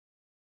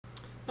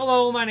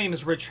Hello, my name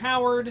is Rich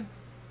Howard,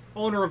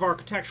 owner of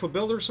Architectural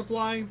Builder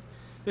Supply.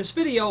 This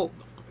video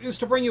is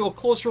to bring you a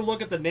closer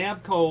look at the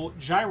Nabco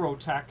Gyro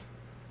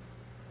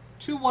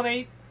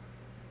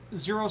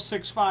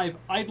 218065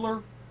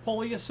 idler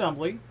pulley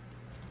assembly.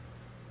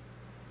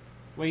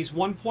 Weighs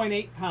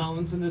 1.8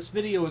 pounds, and this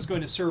video is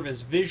going to serve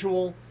as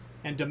visual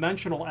and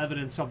dimensional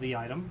evidence of the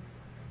item.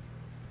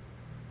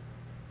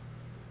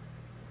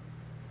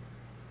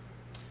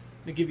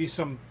 Let me give you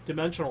some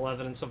dimensional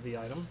evidence of the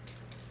item.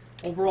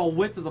 Overall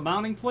width of the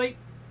mounting plate,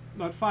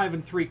 about 5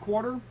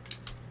 3/4,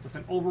 with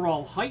an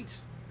overall height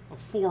of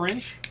 4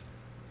 inch.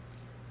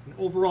 An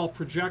overall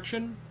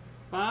projection,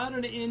 about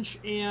 1 inch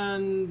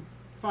and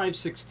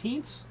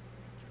 5/16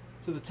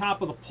 to the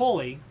top of the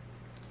pulley.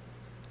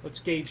 Let's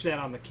gauge that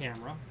on the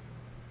camera.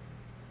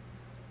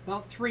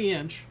 About 3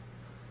 inch.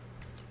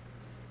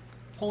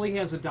 Pulley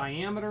has a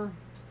diameter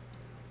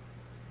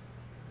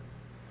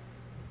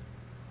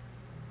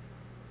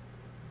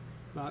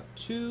about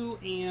 2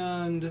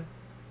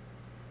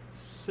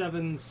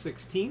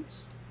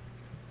 7/16.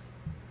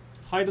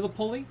 Height of the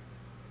pulley,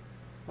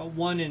 about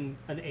 1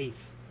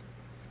 1/8.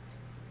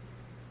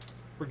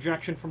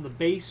 Projection from the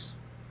base,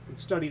 you can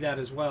study that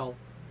as well,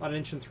 about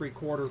 1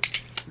 3/4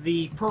 inches.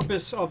 The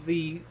purpose of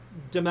the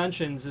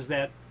dimensions is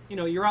that,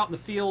 you're out in the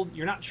field,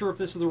 you're not sure if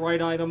this is the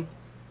right item.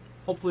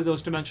 Hopefully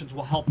those dimensions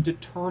will help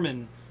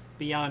determine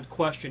beyond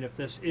question if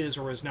this is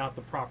or is not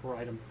the proper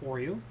item for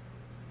you.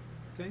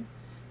 Okay.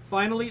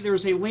 Finally,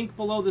 there's a link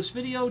below this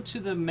video to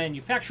the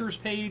manufacturer's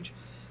page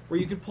where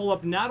you can pull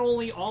up not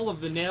only all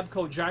of the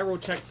Nabco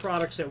Gyrotech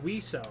products that we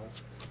sell,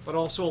 but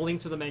also a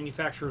link to the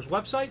manufacturer's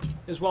website,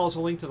 as well as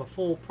a link to the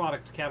full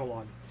product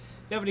catalog. If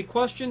you have any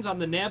questions on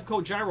the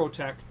Nabco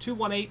Gyrotech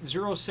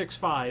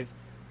 218065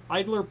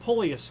 idler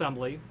pulley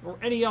assembly, or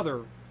any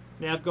other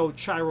Nabco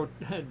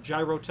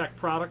Gyrotech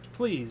product,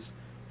 please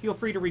feel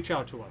free to reach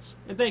out to us.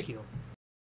 And thank you.